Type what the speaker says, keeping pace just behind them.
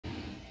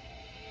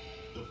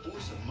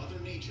force of Mother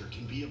Nature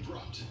can be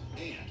abrupt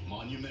and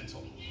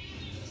monumental.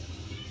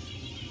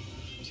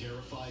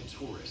 Terrified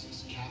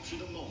tourists capture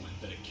the moment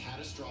that a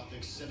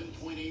catastrophic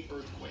 7.8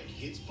 earthquake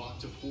hits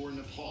Bhaktapur,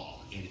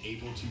 Nepal in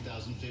April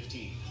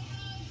 2015.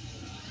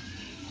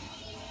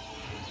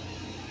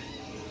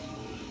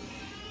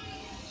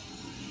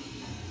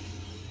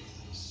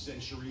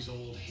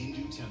 Centuries-old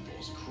Hindu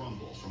temples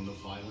crumble from the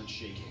violent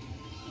shaking.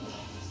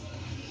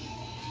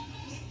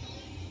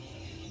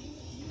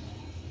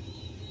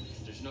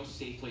 There's no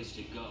safe place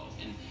to go,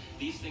 and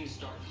these things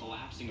start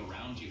collapsing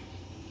around you.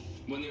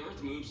 When the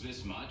earth moves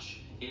this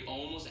much, it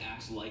almost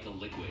acts like a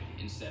liquid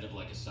instead of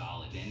like a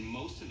solid, and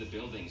most of the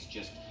buildings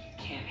just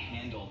can't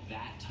handle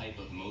that type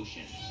of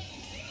motion.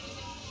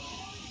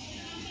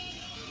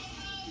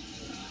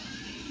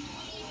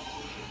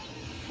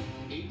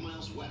 Eight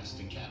miles west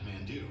in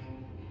Kathmandu,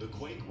 the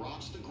quake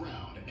rocks the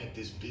ground at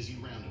this busy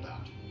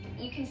roundabout.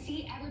 You can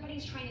see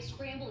everybody's trying to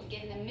scramble and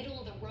get in the middle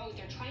of the road.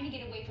 They're trying to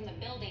get away from the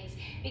buildings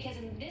because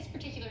in this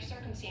particular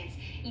circumstance,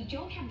 you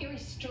don't have very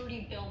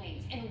sturdy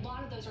buildings, and a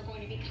lot of those are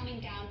going to be coming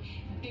down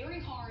very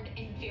hard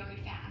and very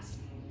fast.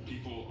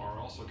 People are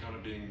also kind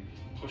of being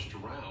pushed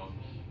around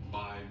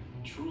by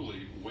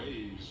truly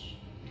waves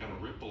kind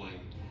of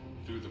rippling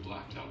through the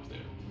blacktop there.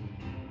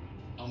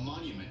 A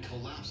monument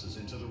collapses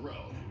into the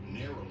road,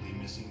 narrowly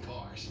missing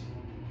cars.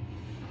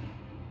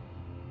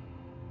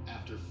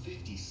 After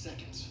 50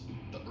 seconds,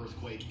 the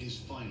earthquake is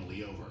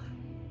finally over.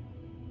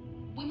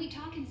 When we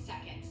talk in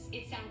seconds,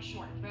 it sounds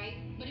short, right?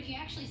 But if you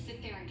actually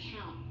sit there and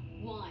count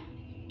 1,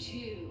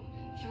 2,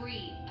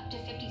 3, up to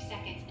 50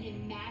 seconds, and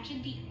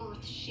imagine the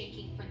earth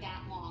shaking for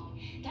that long,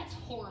 that's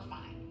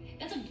horrifying.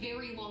 That's a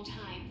very long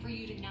time for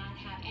you to not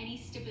have any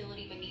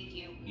stability beneath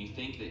you. You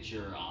think that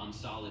you're on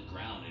solid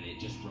ground, and it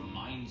just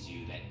reminds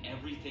you that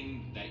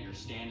everything that you're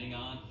standing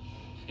on,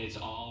 it's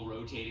all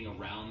rotating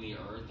around the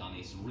earth on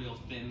these real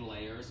thin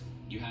layers.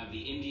 You have the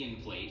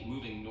Indian plate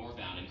moving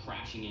northbound and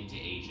crashing into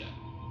Asia.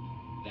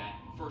 That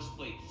first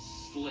plate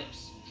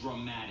slips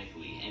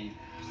dramatically and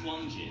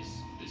plunges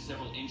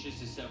several inches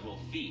to several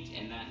feet,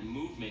 and that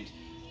movement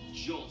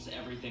jolts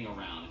everything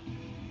around.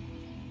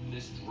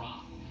 This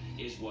drop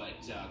is what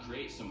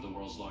creates some of the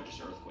world's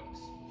largest earthquakes.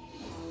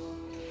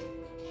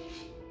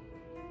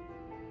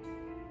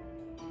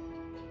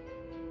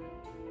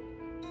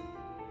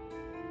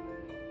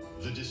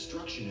 The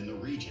destruction in the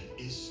region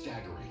is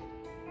staggering.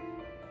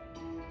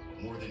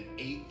 More than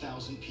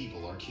 8,000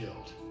 people are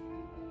killed,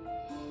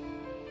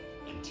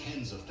 and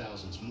tens of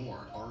thousands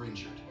more are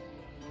injured.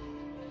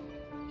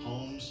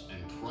 Homes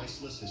and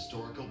priceless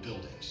historical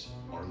buildings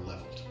are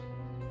leveled.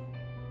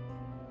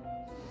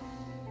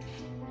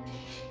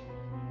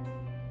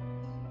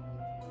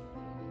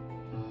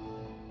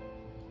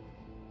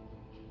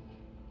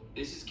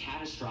 This is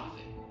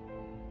catastrophic.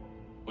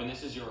 When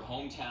this is your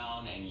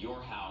hometown and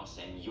your house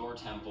and your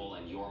temple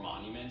and your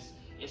monuments,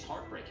 it's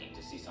heartbreaking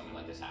to see something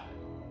like this happen.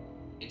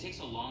 It takes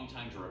a long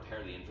time to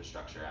repair the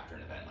infrastructure after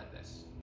an event like this.